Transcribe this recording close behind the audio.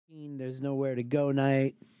There's Nowhere to Go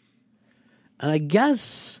night. And I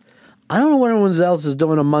guess, I don't know what everyone else is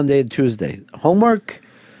doing on Monday and Tuesday. Homework?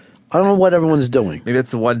 I don't know what everyone's doing. Maybe it's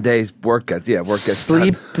the one day work gets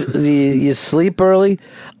sleep. done. You sleep early.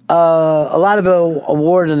 A lot of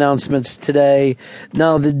award announcements today.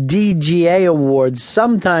 Now, the DGA Awards,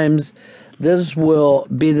 sometimes this will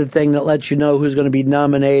be the thing that lets you know who's going to be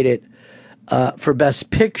nominated for Best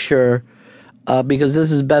Picture, because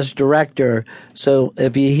this is Best Director. So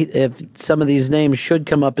if some of these names should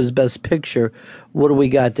come up as Best Picture, what do we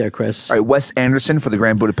got there, Chris? All right, Wes Anderson for the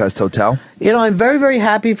Grand Budapest Hotel. You know, I'm very, very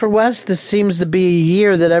happy for Wes. This seems to be a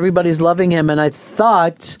year that everybody's loving him, and I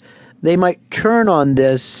thought they might turn on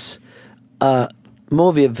this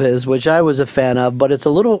movie of his, which I was a fan of, but it's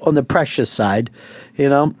a little on the precious side, you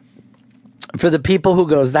know. For the people who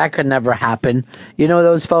goes, that could never happen. You know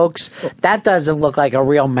those folks? That doesn't look like a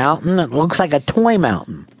real mountain. It looks like a toy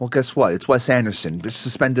mountain. Well, guess what? It's Wes Anderson. Just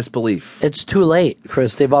suspend disbelief. It's too late,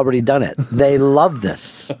 Chris. They've already done it. They love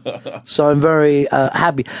this. So I'm very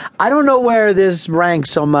happy. I don't know where this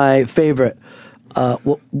ranks on my favorite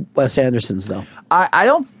Wes Andersons, though. I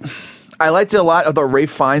don't... I liked it a lot. I thought Ralph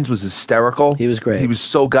Fiennes was hysterical. He was great. He was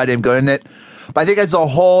so goddamn good in it. But I think as a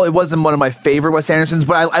whole, it wasn't one of my favorite Wes Andersons.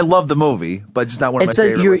 But I love the movie, but just not one of my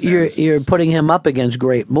favorite Wes Andersons. You're putting him up against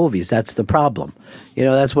great movies. That's the problem. You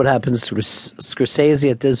know, that's what happens to Scorsese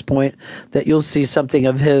at this point, that you'll see something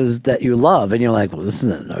of his that you love, and you're like, well, this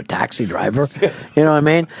isn't no Taxi Driver. You know what I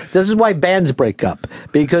mean? This is why bands break up,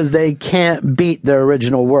 because they can't beat their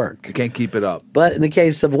original work. You can't keep it up. But in the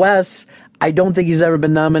case of Wes, I don't think he's ever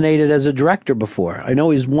been nominated as a director before. I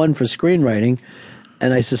know he's won for screenwriting,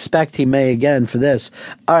 and I suspect he may again for this.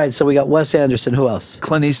 All right, so we got Wes Anderson. Who else?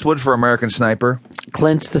 Clint Eastwood for American Sniper.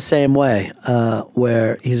 Clint's the same way,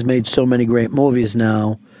 where he's made so many great movies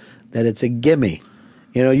now that it's a gimme.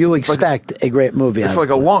 You know, you expect a great movie. For like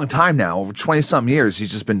a long time now, over 20-something years,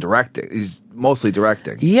 he's just been directing. He's mostly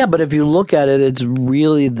directing. Yeah, but if you look at it, it's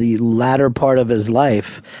really the latter part of his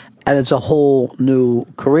life. And it's a whole new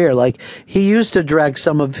career. Like, he used to direct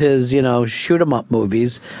some of his, shoot-'em-up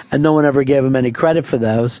movies, and no one ever gave him any credit for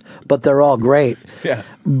those, but they're all great. Yeah.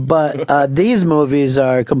 But these movies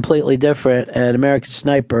are completely different, and American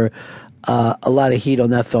Sniper, a lot of heat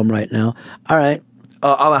on that film right now. All right.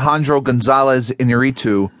 Alejandro Gonzalez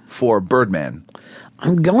Iñárritu for Birdman.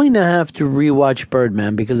 I'm going to have to rewatch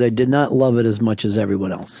Birdman because I did not love it as much as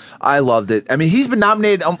everyone else. I loved it. I mean, he's been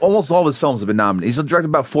nominated. Almost all of his films have been nominated. He's directed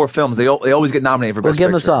about 4 films. They always get nominated for Best Picture.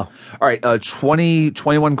 Give us all. All right,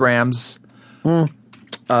 21 grams. Not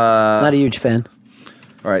a huge fan.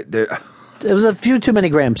 All right, there. It was a few too many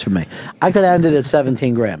grams for me. I could have ended at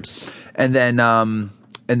 17 grams. And then And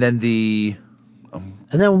then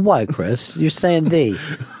what, Chris? You're saying the.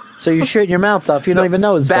 So you're shooting your mouth off. You don't even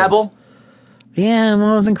know his Babel. films. Yeah,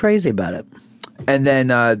 I wasn't crazy about it. And then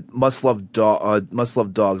Must Love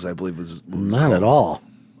Dogs, I believe was Not at all.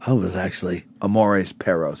 I was actually Amores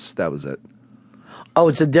Perros. That was it. Oh,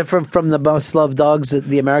 it's a different from the Must Love Dogs,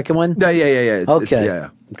 the American one? Yeah. Okay.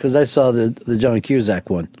 Because I saw the John Cusack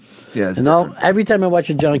one. Yeah, and every time I watch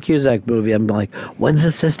a John Cusack movie, I'm like, when's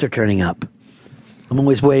the sister turning up? I'm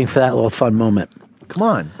always waiting for that little fun moment. Come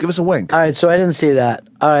on, give us a wink. All right, so I didn't see that.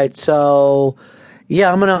 All right, so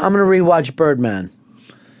yeah, I'm gonna rewatch Birdman.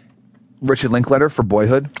 Richard Linklater for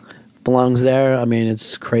Boyhood belongs there. I mean,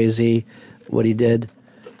 it's crazy what he did.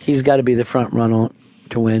 He's got to be the front runner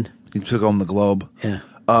to win. He took home the Globe. Yeah.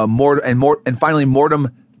 And finally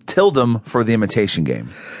Mortem Tildum for The Imitation Game.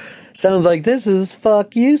 Sounds like this is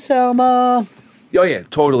fuck you, Selma. Oh yeah,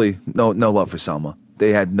 totally. No love for Selma.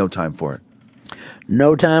 They had no time for it.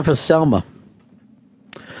 No time for Selma.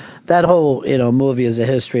 That whole movie is a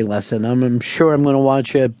history lesson. I'm sure I'm going to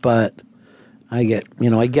watch it, but I get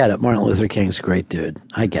it. Martin Luther King's a great dude.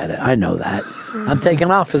 I get it. I know that. I'm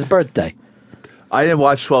taking off his birthday. I didn't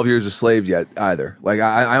watch 12 Years a Slave yet either. Like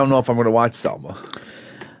I don't know if I'm going to watch Selma.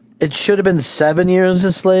 It should have been 7 Years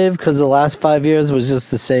a Slave because the last 5 years was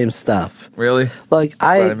just the same stuff. Really? Like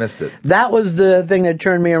I missed it. That was the thing that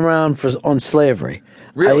turned me around on slavery.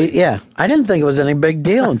 Really? Yeah. I didn't think it was any big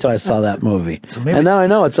deal until I saw that movie. And now I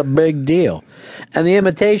know it's a big deal. And The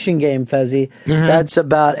Imitation Game, Fezzi, that's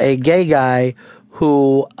about a gay guy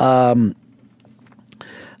who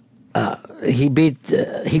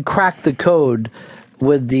he cracked the code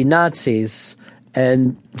with the Nazis,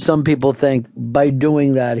 and some people think by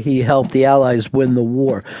doing that he helped the Allies win the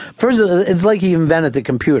war. First, it's like he invented the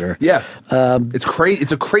computer. Yeah. It's crazy.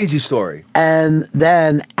 It's a crazy story. And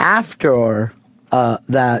then after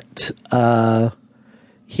that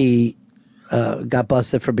he got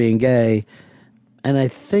busted for being gay, and I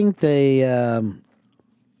think they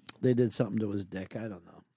did something to his dick. I don't know.